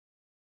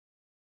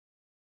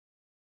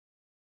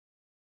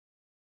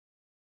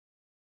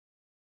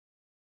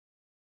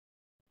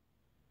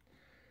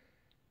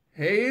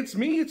Hey, it's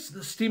me. It's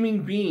the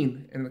Steaming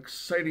Bean. An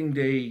exciting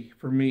day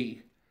for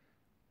me.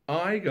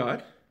 I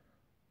got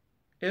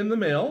in the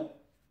mail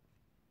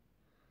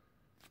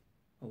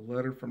a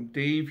letter from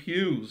Dave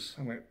Hughes.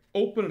 I'm going to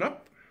open it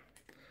up.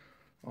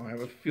 I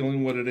have a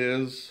feeling what it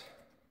is.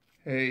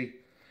 Hey,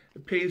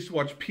 it pays to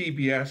watch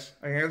PBS.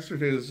 I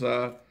answered his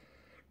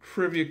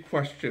trivia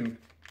question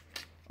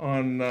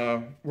on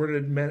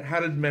how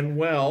did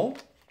Manuel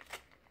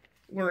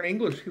learn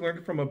English? He learned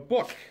it from a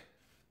book.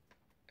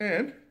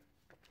 And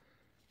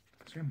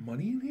is there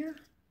money in here?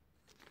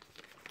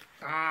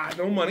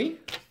 No money.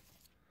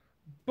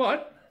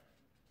 But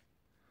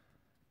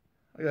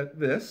I got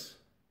this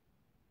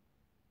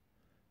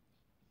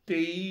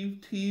Dave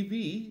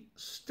TV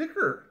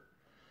sticker.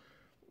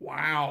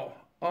 Wow.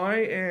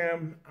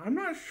 I'm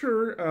not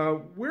sure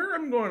where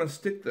I'm going to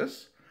stick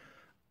this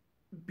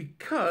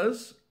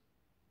because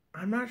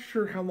I'm not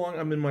sure how long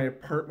I'm in my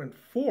apartment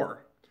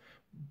for.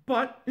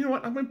 But you know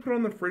what? I'm going to put it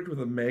on the fridge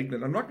with a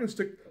magnet. I'm not going to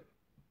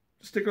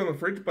stick it on the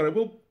fridge, but I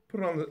will put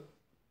it on the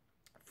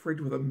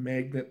fridge with a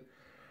magnet.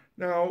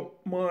 Now,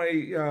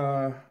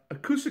 my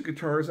acoustic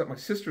guitar is at my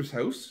sister's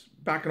house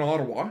back in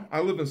Ottawa. I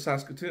live in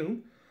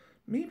Saskatoon.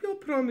 Maybe I'll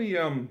put on the,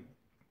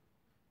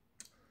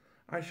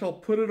 I shall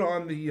put it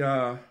on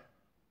the,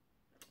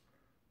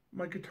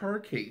 my guitar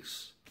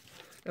case.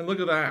 And look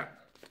at that.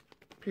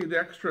 Paid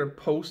extra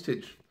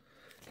postage.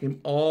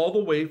 Came all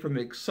the way from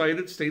the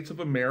excited states of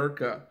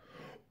America.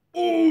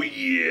 Oh,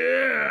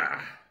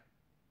 yeah!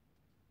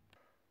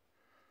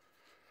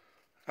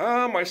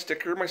 My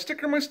sticker, my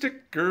sticker, my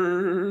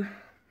sticker.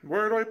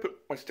 Where do I put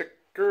my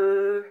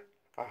sticker?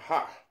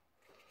 Aha.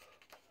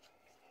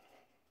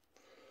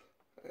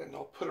 And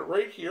I'll put it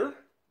right here.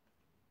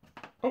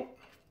 Oh.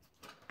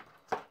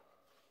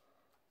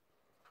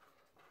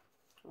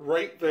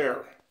 Right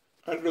there.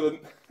 Under the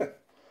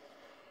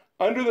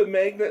under the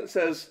magnet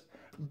says,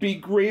 be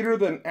greater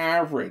than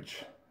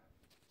average.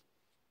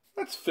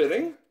 That's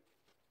fitting.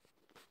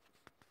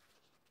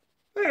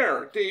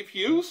 There, Dave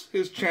Hughes.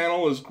 His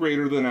channel is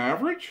greater than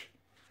average.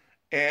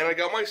 And I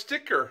got my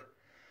sticker.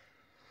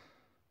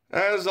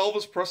 As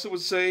Elvis Presley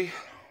would say,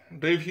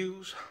 Dave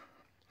Hughes,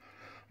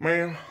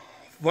 man,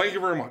 thank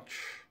you very much.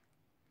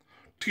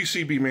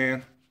 TCB,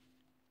 man.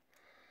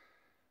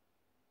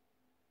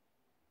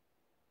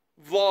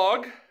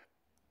 Vlog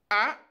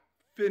at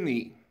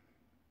Finney.